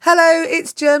Hello,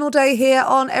 it's Journal Day here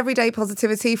on Everyday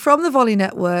Positivity from the Volley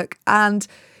Network, and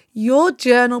your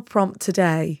journal prompt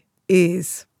today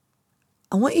is,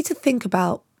 I want you to think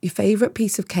about your favourite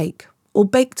piece of cake or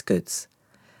baked goods,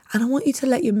 and I want you to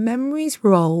let your memories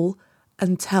roll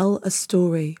and tell a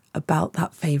story about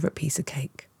that favourite piece of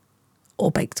cake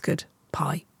or baked good,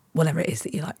 pie, whatever it is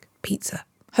that you like, pizza,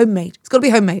 homemade. It's got to be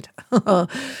homemade.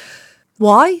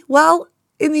 Why? Well,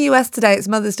 in the US today, it's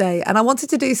Mother's Day, and I wanted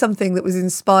to do something that was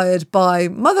inspired by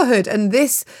motherhood, and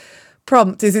this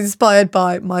prompt is inspired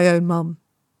by my own mum.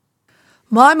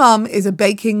 My mum is a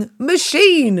baking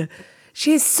machine.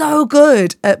 She is so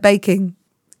good at baking.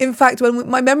 In fact,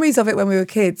 my memories of it when we were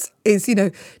kids is,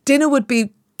 dinner would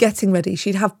be getting ready.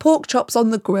 She'd have pork chops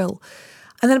on the grill,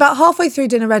 and then about halfway through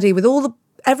dinner ready, with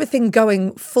everything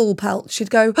going full pelt, she'd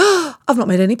go, I've not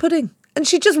made any pudding. And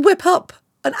she'd just whip up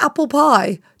an apple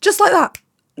pie, just like that.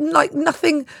 Like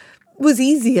nothing was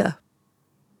easier.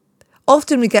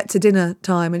 Often we get to dinner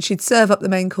time and she'd serve up the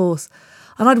main course,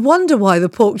 and I'd wonder why the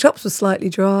pork chops were slightly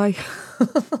dry.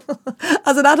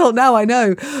 As an adult now, I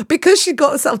know, because she'd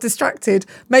got herself distracted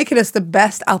making us the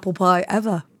best apple pie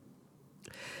ever.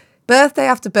 Birthday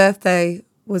after birthday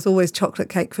was always chocolate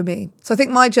cake for me. So I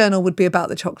think my journal would be about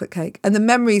the chocolate cake and the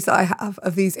memories that I have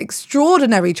of these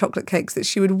extraordinary chocolate cakes that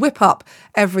she would whip up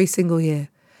every single year.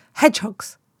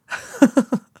 Hedgehogs,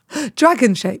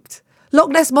 dragon-shaped, Loch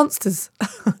Ness monsters,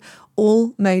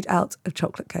 all made out of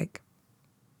chocolate cake.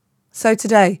 So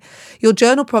today, your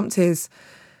journal prompt is,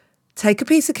 take a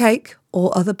piece of cake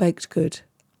or other baked good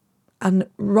and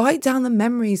write down the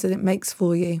memories that it makes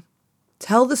for you.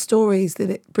 Tell the stories that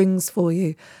it brings for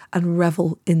you and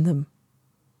revel in them.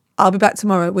 I'll be back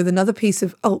tomorrow with another piece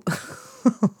of,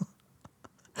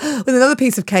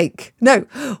 cake. No,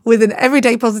 with an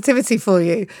everyday positivity for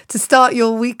you to start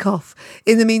your week off.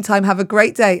 In the meantime, have a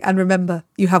great day. And remember,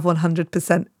 you have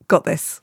 100% got this.